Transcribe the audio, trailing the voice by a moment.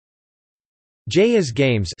J as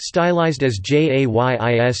Games, stylized as JAYISGAMES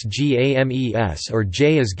or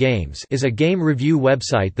J as Games, is a game review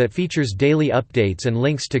website that features daily updates and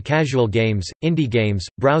links to casual games, indie games,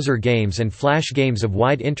 browser games and flash games of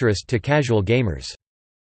wide interest to casual gamers.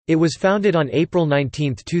 It was founded on April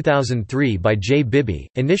 19, 2003 by Jay Bibby,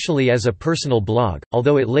 initially as a personal blog,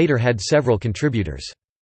 although it later had several contributors.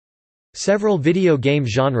 Several video game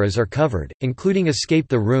genres are covered, including escape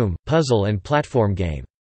the room, puzzle and platform game.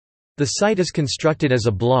 The site is constructed as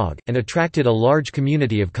a blog, and attracted a large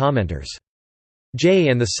community of commenters. Jay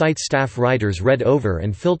and the site's staff writers read over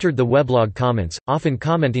and filtered the weblog comments, often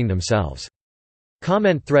commenting themselves.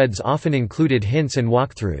 Comment threads often included hints and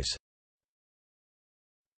walkthroughs.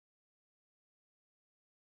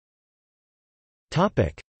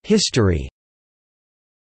 History.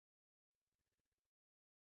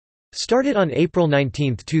 Started on April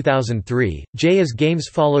 19, 2003, J as Games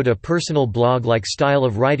followed a personal blog-like style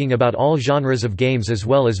of writing about all genres of games as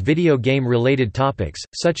well as video game-related topics,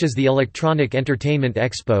 such as the Electronic Entertainment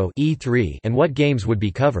Expo (E3) and what games would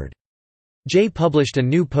be covered. J published a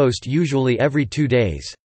new post usually every 2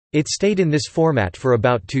 days. It stayed in this format for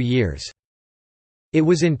about 2 years. It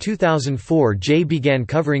was in 2004 J began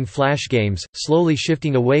covering flash games, slowly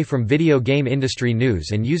shifting away from video game industry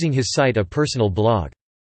news and using his site a personal blog.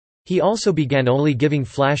 He also began only giving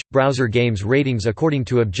Flash browser games ratings according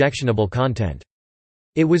to objectionable content.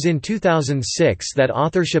 It was in 2006 that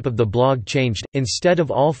authorship of the blog changed. Instead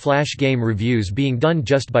of all Flash game reviews being done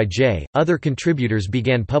just by Jay, other contributors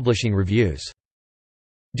began publishing reviews.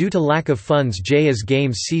 Due to lack of funds, J as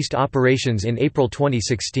Games ceased operations in April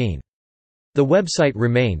 2016. The website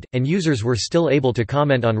remained, and users were still able to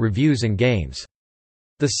comment on reviews and games.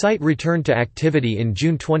 The site returned to activity in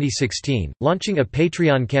June 2016, launching a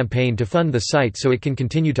Patreon campaign to fund the site so it can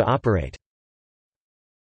continue to operate.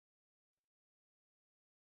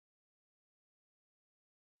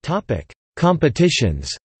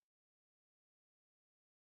 Competitions.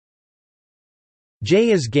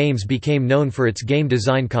 J as Games became known for its game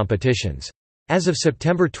design competitions. As of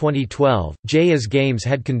September 2012, J as Games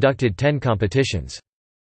had conducted 10 competitions.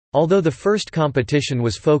 Although the first competition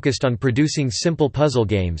was focused on producing simple puzzle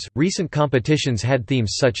games, recent competitions had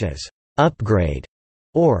themes such as "upgrade"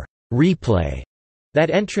 or "replay" that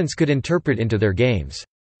entrants could interpret into their games.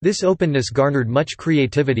 This openness garnered much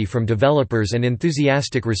creativity from developers and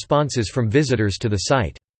enthusiastic responses from visitors to the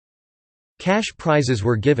site. Cash prizes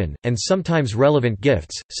were given, and sometimes relevant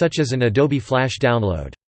gifts, such as an Adobe Flash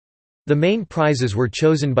download. The main prizes were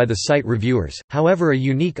chosen by the site reviewers, however a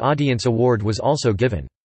unique audience award was also given.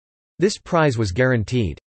 This prize was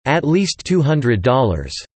guaranteed, at least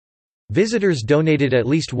 $200. Visitors donated at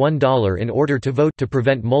least $1 in order to vote to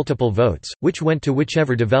prevent multiple votes, which went to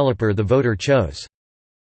whichever developer the voter chose.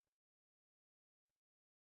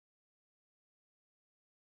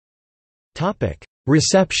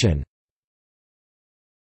 Reception.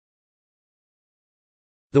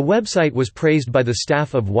 The website was praised by the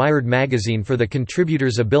staff of Wired magazine for the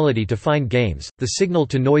contributors' ability to find games. The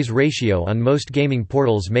signal-to-noise ratio on most gaming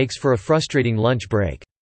portals makes for a frustrating lunch break.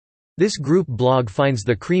 This group blog finds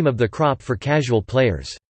the cream of the crop for casual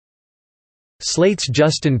players. Slate's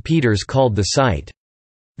Justin Peters called the site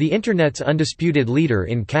the Internet's undisputed leader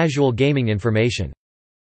in casual gaming information.